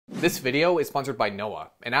This video is sponsored by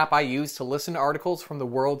Noah, an app I use to listen to articles from the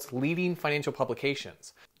world's leading financial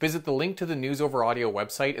publications. Visit the link to the News Over Audio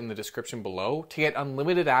website in the description below to get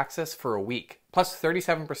unlimited access for a week, plus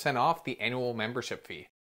 37% off the annual membership fee.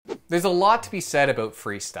 There's a lot to be said about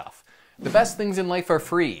free stuff. The best things in life are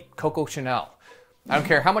free. Coco Chanel. I don't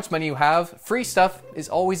care how much money you have, free stuff is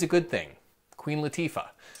always a good thing. Queen Latifah.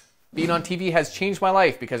 Being on TV has changed my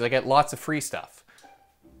life because I get lots of free stuff.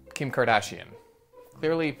 Kim Kardashian.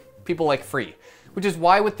 Clearly, people like free, which is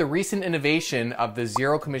why with the recent innovation of the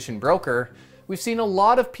zero commission broker, we've seen a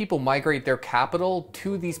lot of people migrate their capital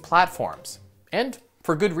to these platforms. And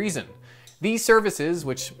for good reason. These services,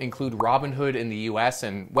 which include Robinhood in the US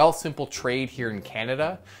and Wealthsimple Trade here in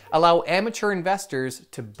Canada, allow amateur investors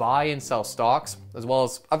to buy and sell stocks, as well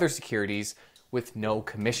as other securities, with no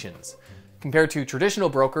commissions. Compared to traditional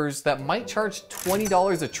brokers that might charge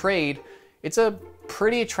 $20 a trade, it's a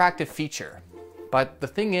pretty attractive feature. But the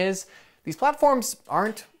thing is, these platforms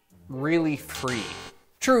aren't really free.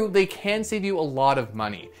 True, they can save you a lot of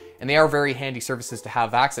money, and they are very handy services to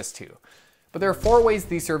have access to. But there are 4 ways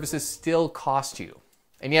these services still cost you.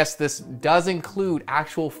 And yes, this does include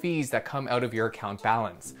actual fees that come out of your account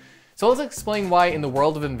balance. So let's explain why in the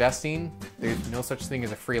world of investing, there's no such thing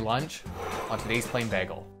as a free lunch on today's Plain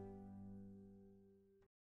Bagel.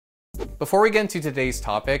 Before we get into today's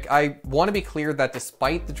topic, I want to be clear that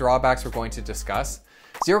despite the drawbacks we're going to discuss,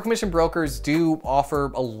 zero commission brokers do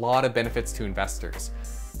offer a lot of benefits to investors.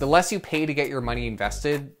 The less you pay to get your money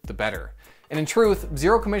invested, the better. And in truth,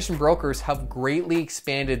 zero commission brokers have greatly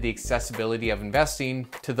expanded the accessibility of investing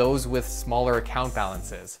to those with smaller account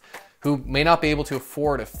balances, who may not be able to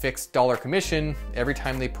afford a fixed dollar commission every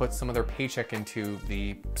time they put some of their paycheck into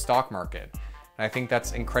the stock market. And I think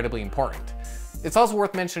that's incredibly important. It's also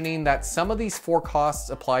worth mentioning that some of these 4 costs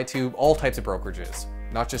apply to all types of brokerages,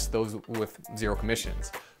 not just those with zero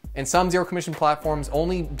commissions. And some zero commission platforms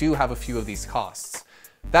only do have a few of these costs.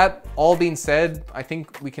 That all being said, I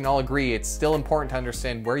think we can all agree it's still important to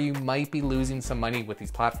understand where you might be losing some money with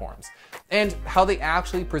these platforms, and how they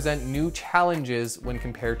actually present new challenges when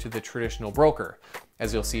compared to the traditional broker,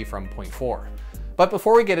 as you'll see from point 4. But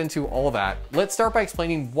before we get into all that, let's start by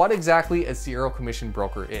explaining what exactly a zero commission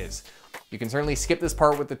broker is. You can certainly skip this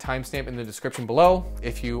part with the timestamp in the description below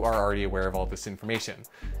if you are already aware of all this information.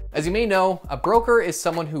 As you may know, a broker is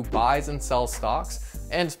someone who buys and sells stocks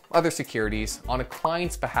and other securities on a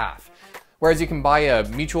client's behalf. Whereas you can buy a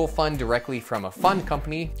mutual fund directly from a fund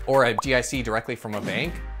company or a GIC directly from a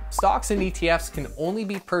bank, stocks and ETFs can only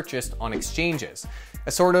be purchased on exchanges,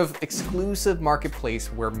 a sort of exclusive marketplace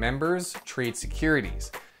where members trade securities.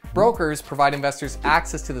 Brokers provide investors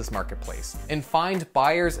access to this marketplace and find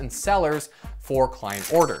buyers and sellers for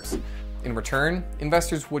client orders. In return,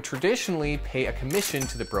 investors would traditionally pay a commission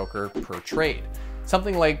to the broker per trade,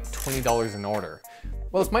 something like $20 an order.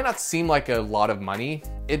 While this might not seem like a lot of money,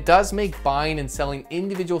 it does make buying and selling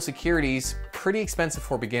individual securities pretty expensive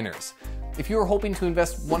for beginners. If you were hoping to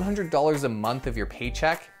invest $100 a month of your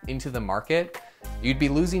paycheck into the market, you'd be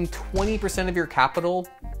losing 20% of your capital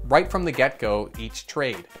right from the get-go each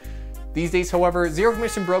trade. These days, however, zero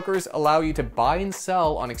commission brokers allow you to buy and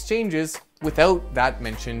sell on exchanges without that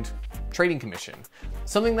mentioned trading commission,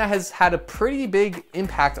 something that has had a pretty big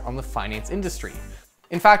impact on the finance industry.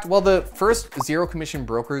 In fact, while the first zero commission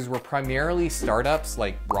brokers were primarily startups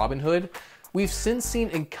like Robinhood, we've since seen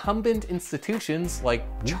incumbent institutions like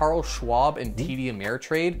Charles Schwab and TD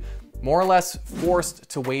Ameritrade more or less forced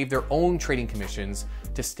to waive their own trading commissions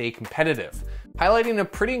to stay competitive, highlighting a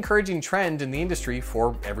pretty encouraging trend in the industry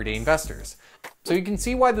for everyday investors. So you can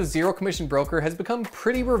see why the zero commission broker has become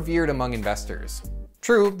pretty revered among investors.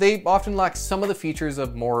 True, they often lack some of the features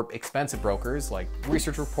of more expensive brokers like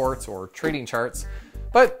research reports or trading charts,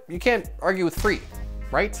 but you can't argue with free,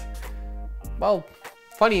 right? Well,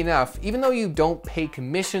 funny enough, even though you don't pay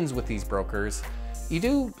commissions with these brokers, you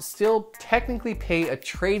do still technically pay a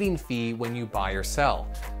trading fee when you buy or sell.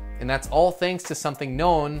 And that's all thanks to something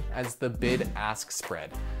known as the bid-ask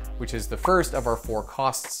spread, which is the first of our 4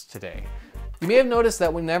 costs today. You may have noticed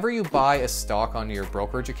that whenever you buy a stock on your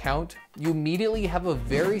brokerage account, you immediately have a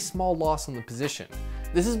very small loss on the position.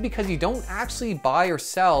 This is because you don't actually buy or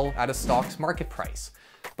sell at a stock's market price,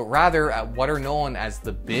 but rather at what are known as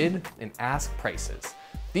the bid and ask prices.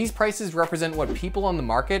 These prices represent what people on the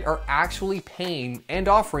market are actually paying and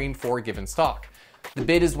offering for a given stock. The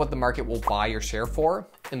bid is what the market will buy your share for,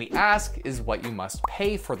 and the ask is what you must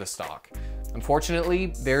pay for the stock.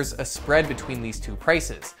 Unfortunately, there's a spread between these 2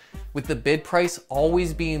 prices, with the bid price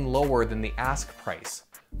always being lower than the ask price.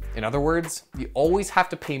 In other words, you always have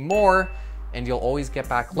to pay more, and you'll always get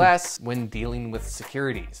back less when dealing with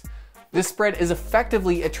securities. This spread is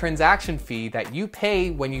effectively a transaction fee that you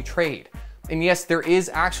pay when you trade. And yes, there is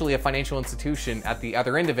actually a financial institution at the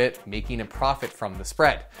other end of it making a profit from the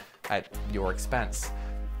spread at your expense.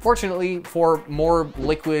 Fortunately, for more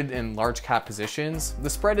liquid and large cap positions, the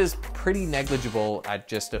spread is pretty negligible at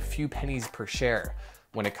just a few pennies per share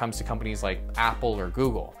when it comes to companies like Apple or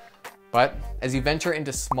Google. But as you venture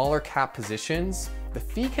into smaller cap positions, the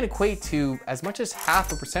fee can equate to as much as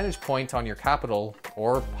half a percentage point on your capital,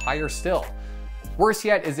 or higher still. Worse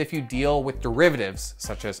yet is if you deal with derivatives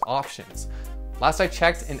such as options. Last I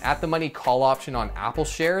checked, an at-the-money call option on Apple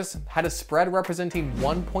shares had a spread representing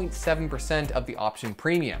 1.7% of the option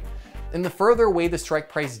premium. And the further away the strike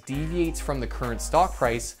price deviates from the current stock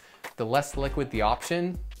price, the less liquid the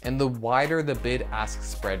option and the wider the bid-ask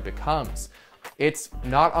spread becomes. It's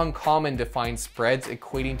not uncommon to find spreads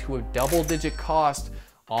equating to a double-digit cost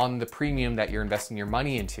on the premium that you're investing your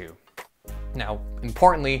money into. Now,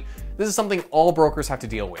 importantly, this is something all brokers have to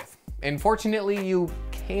deal with. And fortunately, you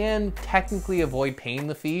can technically avoid paying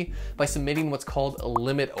the fee by submitting what's called a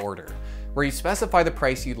limit order, where you specify the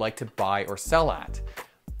price you'd like to buy or sell at.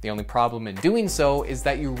 The only problem in doing so is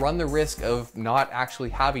that you run the risk of not actually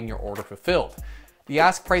having your order fulfilled. The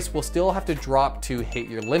ask price will still have to drop to hit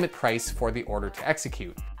your limit price for the order to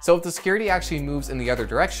execute. So if the security actually moves in the other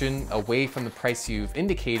direction, away from the price you've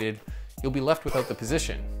indicated, you'll be left without the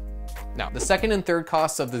position. Now, the second and third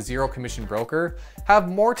costs of the zero commission broker have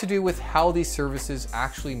more to do with how these services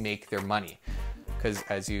actually make their money. Because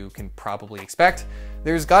as you can probably expect,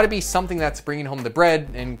 there's got to be something that's bringing home the bread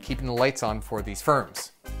and keeping the lights on for these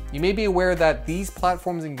firms. You may be aware that these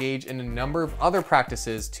platforms engage in a number of other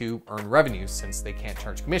practices to earn revenue since they can't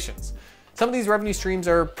charge commissions. Some of these revenue streams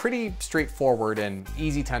are pretty straightforward and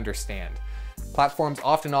easy to understand. Platforms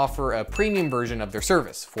often offer a premium version of their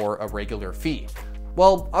service for a regular fee,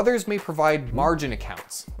 while others may provide margin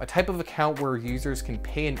accounts, a type of account where users can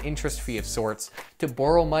pay an interest fee of sorts to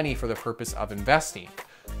borrow money for the purpose of investing.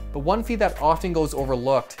 But one fee that often goes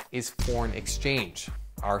overlooked is foreign exchange,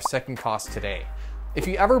 our second cost today. If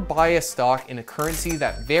you ever buy a stock in a currency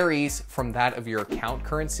that varies from that of your account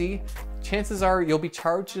currency, chances are you'll be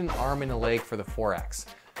charged an arm and a leg for the forex.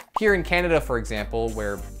 Here in Canada, for example,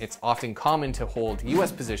 where it's often common to hold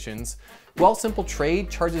US positions, Wealthsimple Trade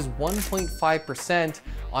charges 1.5%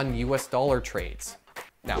 on US dollar trades.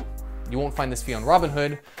 Now, you won't find this fee on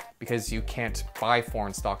Robinhood because you can't buy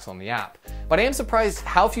foreign stocks on the app. But I am surprised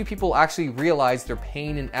how few people actually realize they're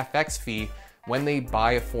paying an FX fee when they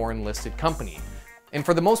buy a foreign listed company. And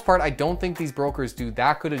for the most part, I don't think these brokers do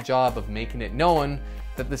that good a job of making it known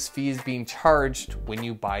that this fee is being charged when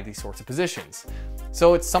you buy these sorts of positions.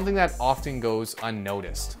 So it's something that often goes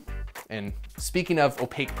unnoticed. And speaking of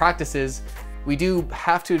opaque practices, we do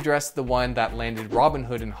have to address the one that landed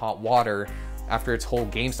Robinhood in hot water after its whole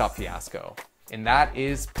GameStop fiasco. And that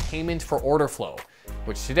is payment for order flow,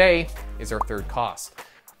 which today is our third cost.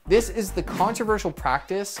 This is the controversial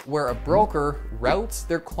practice where a broker routes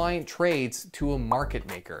their client trades to a market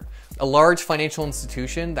maker, a large financial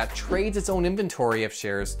institution that trades its own inventory of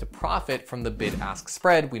shares to profit from the bid-ask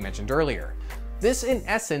spread we mentioned earlier. This, in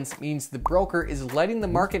essence, means the broker is letting the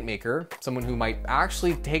market maker, someone who might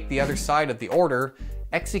actually take the other side of the order,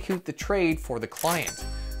 execute the trade for the client.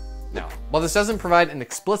 Now, while this doesn't provide an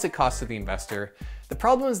explicit cost to the investor, the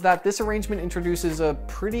problem is that this arrangement introduces a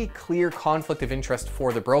pretty clear conflict of interest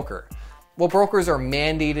for the broker. While brokers are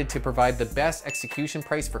mandated to provide the best execution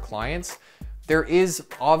price for clients, there is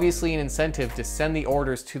obviously an incentive to send the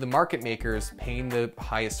orders to the market makers paying the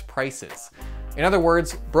highest prices. In other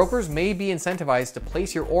words, brokers may be incentivized to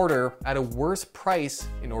place your order at a worse price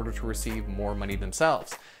in order to receive more money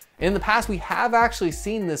themselves. In the past, we have actually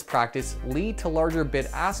seen this practice lead to larger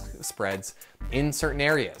bid-ask spreads in certain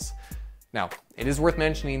areas. Now, it is worth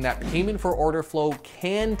mentioning that payment for order flow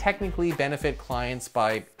can technically benefit clients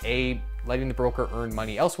by A, letting the broker earn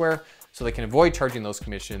money elsewhere so they can avoid charging those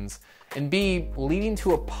commissions, and B, leading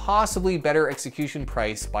to a possibly better execution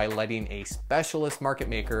price by letting a specialist market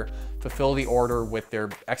maker fulfill the order with their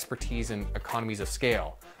expertise and economies of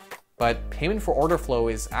scale. But payment for order flow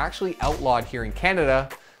is actually outlawed here in Canada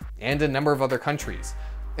and a number of other countries.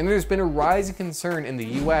 And there's been a rising concern in the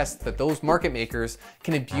US that those market makers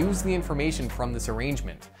can abuse the information from this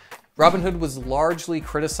arrangement. Robinhood was largely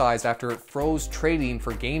criticized after it froze trading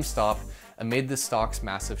for GameStop amid the stock's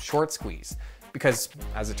massive short squeeze, because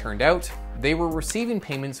as it turned out, they were receiving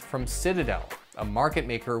payments from Citadel, a market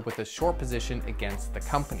maker with a short position against the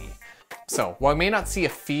company. So while you may not see a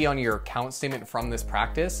fee on your account statement from this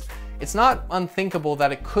practice, it's not unthinkable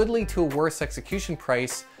that it could lead to a worse execution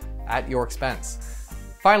price at your expense.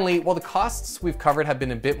 Finally, while the costs we've covered have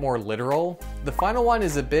been a bit more literal, the final one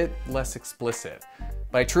is a bit less explicit.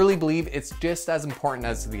 But I truly believe it's just as important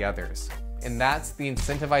as the others, and that's the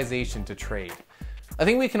incentivization to trade. I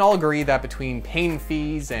think we can all agree that between paying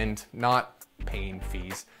fees and not paying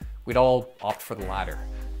fees, we'd all opt for the latter.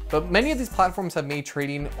 But many of these platforms have made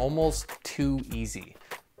trading almost too easy.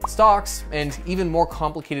 Stocks, and even more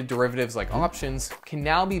complicated derivatives like options, can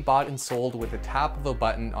now be bought and sold with a tap of a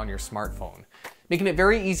button on your smartphone, making it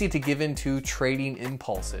very easy to give in to trading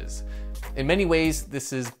impulses. In many ways,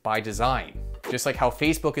 this is by design. Just like how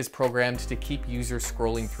Facebook is programmed to keep users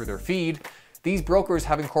scrolling through their feed, these brokers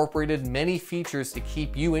have incorporated many features to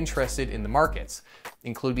keep you interested in the markets,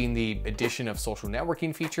 including the addition of social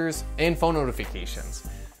networking features and phone notifications.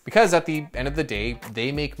 Because at the end of the day,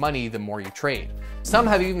 they make money the more you trade. Some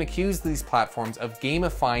have even accused these platforms of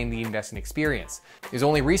gamifying the investing experience. It was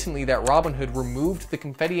only recently that Robinhood removed the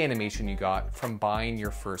confetti animation you got from buying your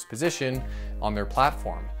first position on their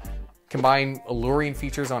platform. Combine alluring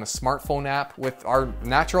features on a smartphone app with our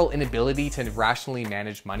natural inability to rationally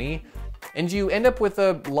manage money, and you end up with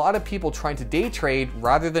a lot of people trying to day trade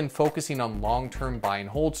rather than focusing on long-term buy and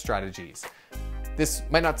hold strategies. This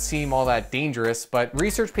might not seem all that dangerous, but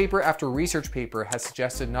research paper after research paper has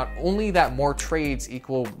suggested not only that more trades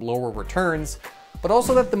equal lower returns, but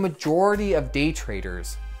also that the majority of day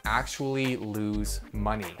traders actually lose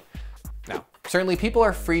money. Now, certainly people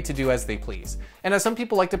are free to do as they please, and as some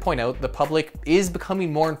people like to point out, the public is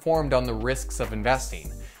becoming more informed on the risks of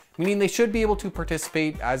investing, meaning they should be able to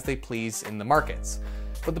participate as they please in the markets.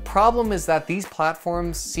 But the problem is that these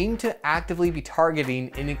platforms seem to actively be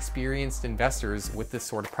targeting inexperienced investors with this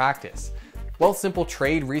sort of practice. Wealthsimple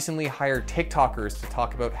Trade recently hired TikTokers to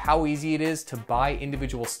talk about how easy it is to buy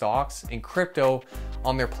individual stocks and crypto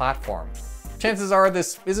on their platform. Chances are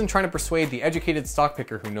this isn't trying to persuade the educated stock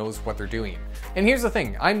picker who knows what they're doing. And here's the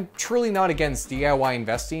thing, I'm truly not against DIY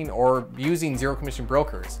investing or using zero commission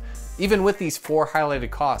brokers. Even with these 4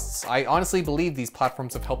 highlighted costs, I honestly believe these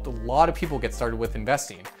platforms have helped a lot of people get started with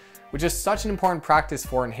investing, which is such an important practice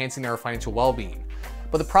for enhancing our financial well-being.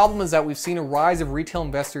 But the problem is that we've seen a rise of retail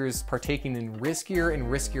investors partaking in riskier and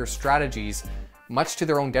riskier strategies, much to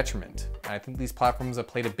their own detriment. And I think these platforms have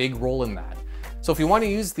played a big role in that. So if you want to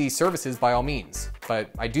use these services, by all means, but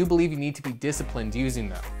I do believe you need to be disciplined using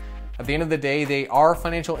them. At the end of the day, they are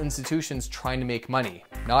financial institutions trying to make money,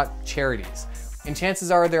 not charities. And chances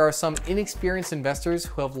are there are some inexperienced investors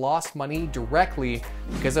who have lost money directly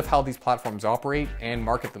because of how these platforms operate and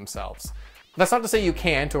market themselves. That's not to say you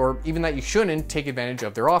can't, or even that you shouldn't, take advantage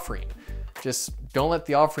of their offering. Just don't let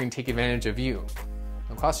the offering take advantage of you.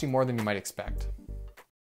 It'll cost you more than you might expect.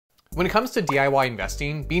 When it comes to DIY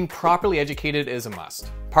investing, being properly educated is a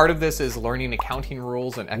must. Part of this is learning accounting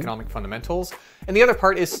rules and economic fundamentals, and the other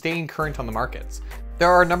part is staying current on the markets. There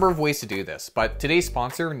are a number of ways to do this, but today's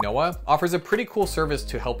sponsor, Noah, offers a pretty cool service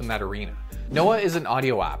to help in that arena. Noah is an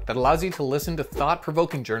audio app that allows you to listen to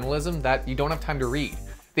thought-provoking journalism that you don't have time to read.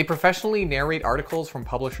 They professionally narrate articles from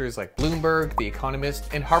publishers like Bloomberg, The Economist,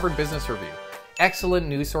 and Harvard Business Review. Excellent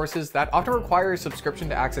news sources that often require a subscription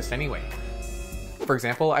to access anyway. For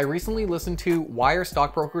example, I recently listened to Why Are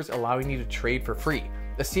Stockbrokers Allowing You to Trade for Free?,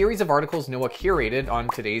 a series of articles Noah curated on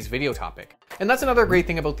today's video topic. And that's another great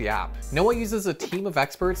thing about the app. Noah uses a team of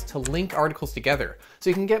experts to link articles together,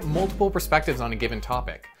 so you can get multiple perspectives on a given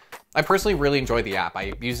topic. I personally really enjoy the app.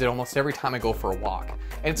 I use it almost every time I go for a walk.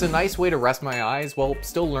 And it's a nice way to rest my eyes while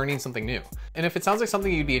still learning something new. And if it sounds like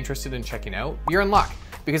something you'd be interested in checking out, you're in luck,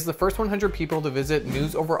 because the first 100 people to visit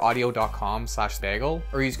newsoveraudio.com/bagel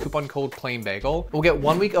or use coupon code PLAINBAGEL will get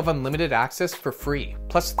 1 week of unlimited access for free,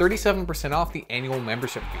 plus 37% off the annual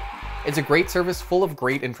membership fee. It's a great service full of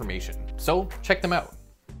great information, so check them out.